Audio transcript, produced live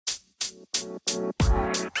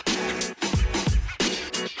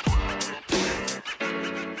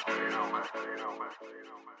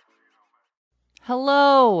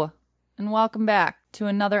Hello, and welcome back to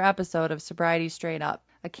another episode of Sobriety Straight Up,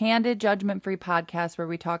 a candid, judgment-free podcast where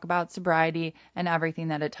we talk about sobriety and everything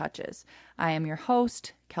that it touches. I am your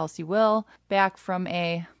host, Kelsey Will, back from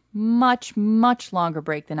a much longer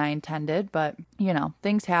break than I intended, but,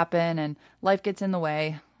 things happen and life gets in the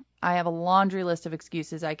way. I have a laundry list of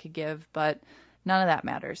excuses I could give, but none of that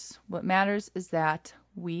matters. What matters is that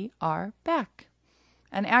we are back.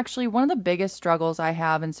 And actually, one of the biggest struggles I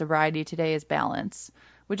have in sobriety today is balance,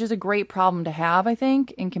 which is a great problem to have, I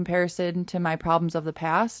think, in comparison to my problems of the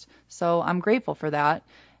past. So I'm grateful for that.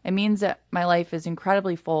 It means that my life is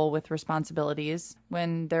incredibly full with responsibilities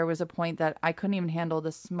when there was a point that I couldn't even handle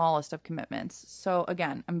the smallest of commitments. So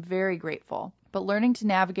again, I'm very grateful. But learning to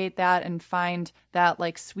navigate that and find that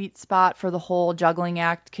sweet spot for the whole juggling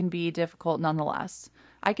act can be difficult nonetheless.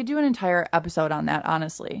 I could do an entire episode on that,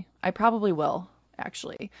 honestly. I probably will.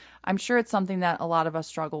 Actually, I'm sure it's something that a lot of us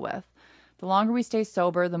struggle with. The longer we stay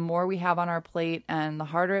sober, the more we have on our plate, and the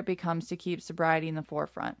harder it becomes to keep sobriety in the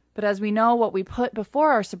forefront. But as we know, what we put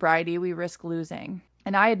before our sobriety, we risk losing.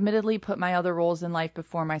 And I admittedly put my other roles in life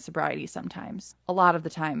before my sobriety sometimes. A lot of the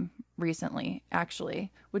time recently,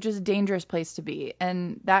 actually, which is a dangerous place to be.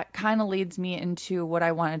 And that kind of leads me into what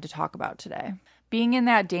I wanted to talk about today. Being in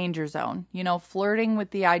that danger zone, flirting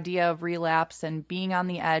with the idea of relapse and being on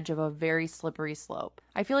the edge of a very slippery slope.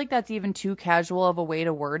 I feel like that's even too casual of a way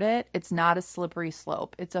to word it. It's not a slippery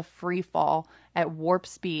slope. It's a free fall at warp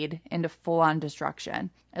speed into full-on destruction.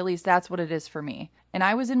 At least that's what it is for me. And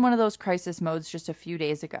I was in one of those crisis modes just a few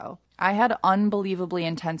days ago. I had unbelievably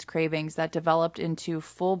intense cravings that developed into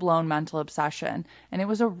full-blown mental obsession, and it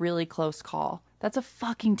was a really close call. That's a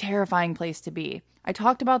fucking terrifying place to be. I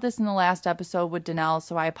talked about this in the last episode with Danelle,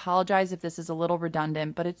 so I apologize if this is a little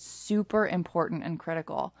redundant, but it's super important and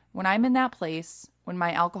critical. When I'm in that place, when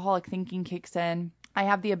my alcoholic thinking kicks in, I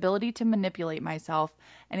have the ability to manipulate myself,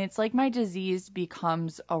 and it's like my disease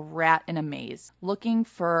becomes a rat in a maze, looking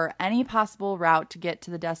for any possible route to get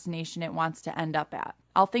to the destination it wants to end up at.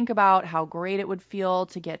 I'll think about how great it would feel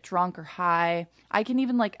to get drunk or high. I can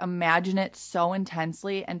even imagine it so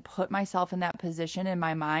intensely and put myself in that position in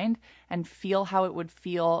my mind and feel how it would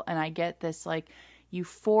feel, and I get this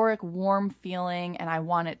euphoric, warm feeling, and I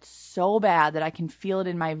want it so bad that I can feel it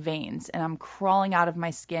in my veins, and I'm crawling out of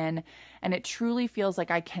my skin, and it truly feels like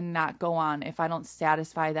I cannot go on if I don't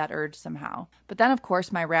satisfy that urge somehow. But then, of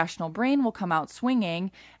course, my rational brain will come out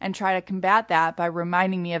swinging and try to combat that by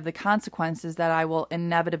reminding me of the consequences that I will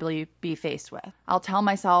inevitably be faced with. I'll tell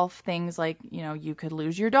myself things like, you could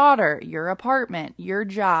lose your daughter, your apartment, your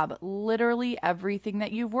job, literally everything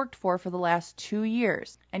that you've worked for the last 2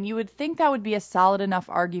 years. And you would think that would be a solid enough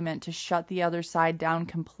argument to shut the other side down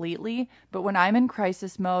completely, but when I'm in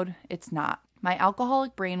crisis mode, it's not. My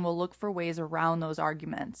alcoholic brain will look for ways around those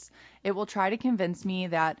arguments. It will try to convince me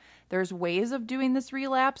that there's ways of doing this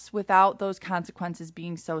relapse without those consequences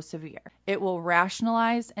being so severe. It will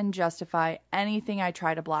rationalize and justify anything I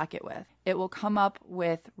try to block it with. It will come up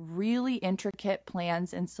with really intricate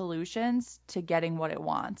plans and solutions to getting what it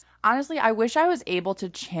wants. Honestly, I wish I was able to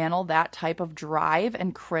channel that type of drive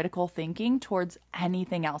and critical thinking towards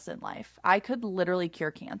anything else in life. I could literally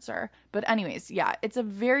cure cancer. But anyways, yeah, it's a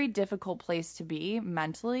very difficult place to be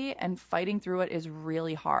mentally, and fighting through it is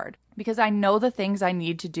really hard because I know the things I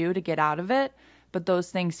need to do to get out of it, but those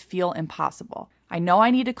things feel impossible. I know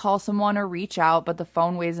I need to call someone or reach out, but the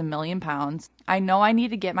phone weighs 1,000,000 pounds. I know I need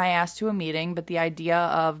to get my ass to a meeting, but the idea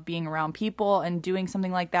of being around people and doing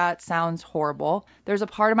something like that sounds horrible. There's a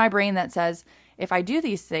part of my brain that says, if I do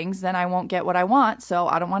these things, then I won't get what I want, so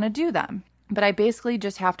I don't want to do them. But I basically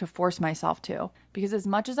just have to force myself to, because as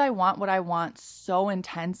much as I want what I want so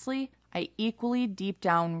intensely, I equally deep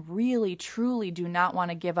down really truly do not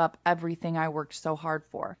want to give up everything I worked so hard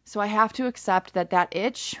for. So I have to accept that that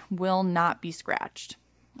itch will not be scratched.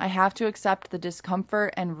 I have to accept the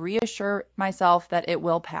discomfort and reassure myself that it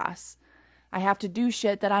will pass. I have to do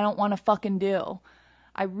shit that I don't want to fucking do.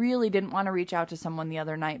 I really didn't want to reach out to someone the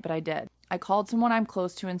other night, but I did. I called someone I'm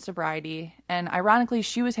close to in sobriety, and ironically,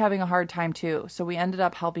 she was having a hard time too, so we ended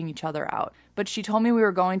up helping each other out. But she told me we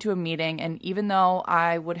were going to a meeting, and even though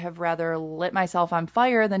I would have rather lit myself on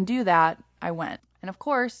fire than do that, I went. And of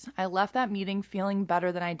course, I left that meeting feeling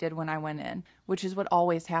better than I did when I went in, which is what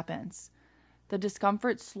always happens. The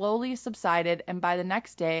discomfort slowly subsided, and by the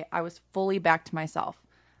next day, I was fully back to myself.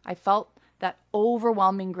 I felt that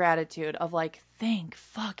overwhelming gratitude of thank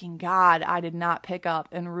fucking God I did not pick up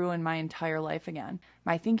and ruin my entire life again.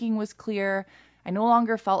 My thinking was clear. I no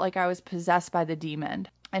longer felt like I was possessed by the demon.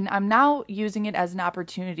 And I'm now using it as an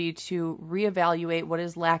opportunity to reevaluate what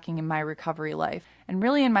is lacking in my recovery life and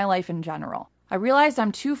really in my life in general. I realized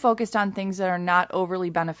I'm too focused on things that are not overly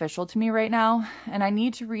beneficial to me right now, and I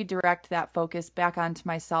need to redirect that focus back onto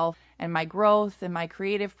myself and my growth and my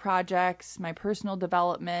creative projects, my personal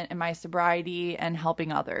development and my sobriety and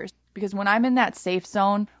helping others. Because when I'm in that safe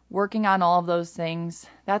zone, working on all of those things,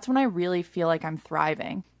 that's when I really feel like I'm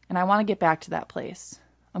thriving. And I want to get back to that place.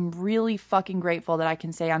 I'm really fucking grateful that I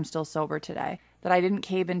can say I'm still sober today, that I didn't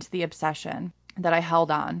cave into the obsession, that I held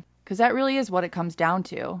on. Because that really is what it comes down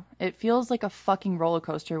to. It feels like a fucking roller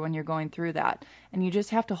coaster when you're going through that. And you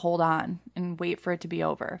just have to hold on and wait for it to be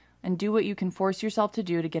over. And do what you can force yourself to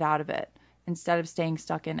do to get out of it, instead of staying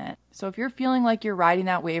stuck in it. So if you're feeling like you're riding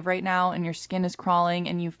that wave right now and your skin is crawling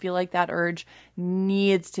and you feel like that urge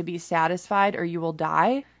needs to be satisfied or you will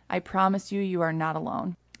die, I promise you are not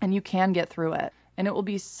alone. And you can get through it. And it will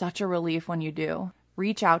be such a relief when you do.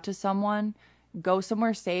 Reach out to someone, go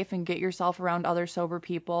somewhere safe and get yourself around other sober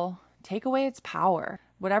people. Take away its power.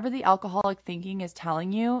 Whatever the alcoholic thinking is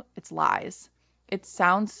telling you, it's lies. It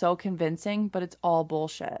sounds so convincing, but it's all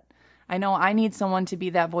bullshit. I know I need someone to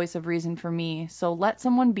be that voice of reason for me, so let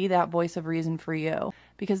someone be that voice of reason for you.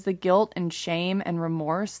 Because the guilt and shame and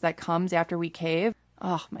remorse that comes after we cave,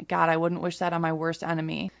 oh my God, I wouldn't wish that on my worst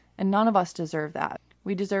enemy. And none of us deserve that.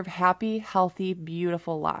 We deserve happy, healthy,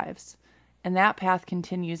 beautiful lives. And that path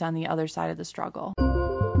continues on the other side of the struggle.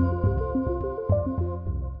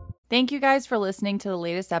 Thank you guys for listening to the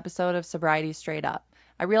latest episode of Sobriety Straight Up.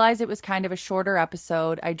 I realized it was kind of a shorter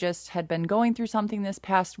episode. I just had been going through something this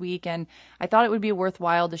past week, and I thought it would be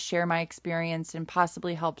worthwhile to share my experience and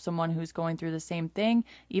possibly help someone who's going through the same thing,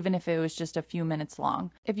 even if it was just a few minutes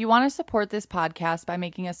long. If you want to support this podcast by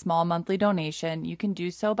making a small monthly donation, you can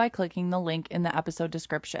do so by clicking the link in the episode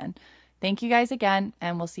description. Thank you guys again,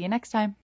 and we'll see you next time.